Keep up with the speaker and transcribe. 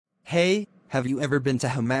Hey, have you ever been to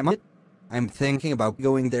Hammamet? I'm thinking about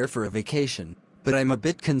going there for a vacation, but I'm a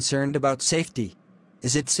bit concerned about safety.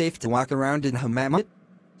 Is it safe to walk around in Hammamet?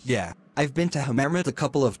 Yeah, I've been to Hammamet a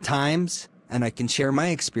couple of times, and I can share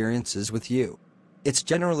my experiences with you. It's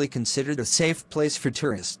generally considered a safe place for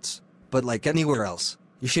tourists, but like anywhere else,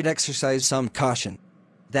 you should exercise some caution.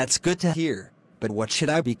 That's good to hear, but what should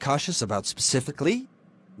I be cautious about specifically?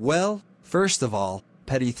 Well, first of all,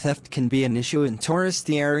 petty theft can be an issue in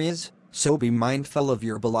touristy areas, so be mindful of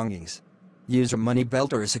your belongings. Use a money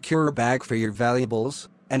belt or a secure bag for your valuables,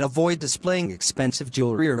 and avoid displaying expensive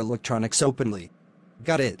jewelry or electronics openly.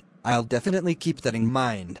 Got it, I'll definitely keep that in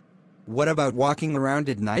mind. What about walking around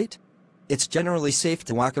at night? It's generally safe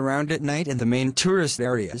to walk around at night in the main tourist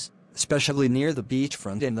areas, especially near the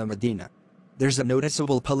beachfront in the Medina. There's a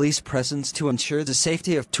noticeable police presence to ensure the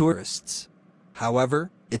safety of tourists.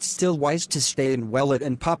 However, it's still wise to stay in well-lit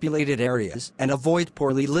and populated areas and avoid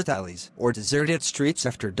poorly lit alleys or deserted streets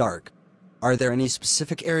after dark. Are there any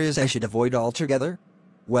specific areas I should avoid altogether?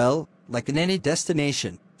 Well, like in any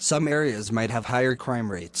destination, some areas might have higher crime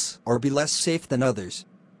rates or be less safe than others.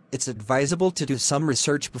 It's advisable to do some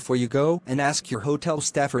research before you go and ask your hotel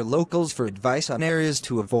staff or locals for advice on areas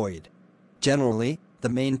to avoid. Generally, the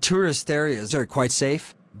main tourist areas are quite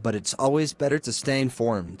safe, but it's always better to stay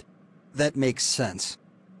informed. That makes sense.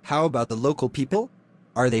 How about the local people?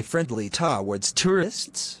 Are they friendly towards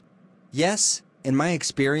tourists? Yes, in my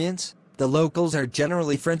experience, the locals are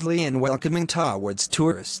generally friendly and welcoming towards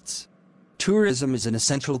tourists. Tourism is an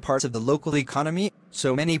essential part of the local economy,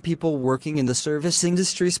 so many people working in the service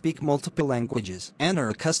industry speak multiple languages and are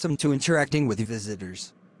accustomed to interacting with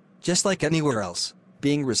visitors. Just like anywhere else,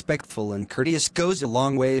 being respectful and courteous goes a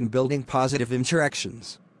long way in building positive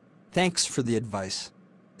interactions. Thanks for the advice.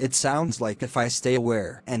 It sounds like if I stay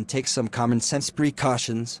aware and take some common sense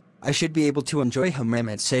precautions, I should be able to enjoy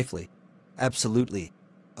Hammamet safely. Absolutely.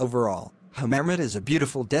 Overall, Hammamet is a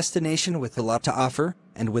beautiful destination with a lot to offer,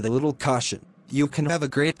 and with a little caution, you can have a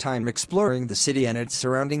great time exploring the city and its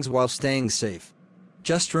surroundings while staying safe.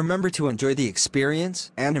 Just remember to enjoy the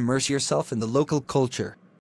experience and immerse yourself in the local culture.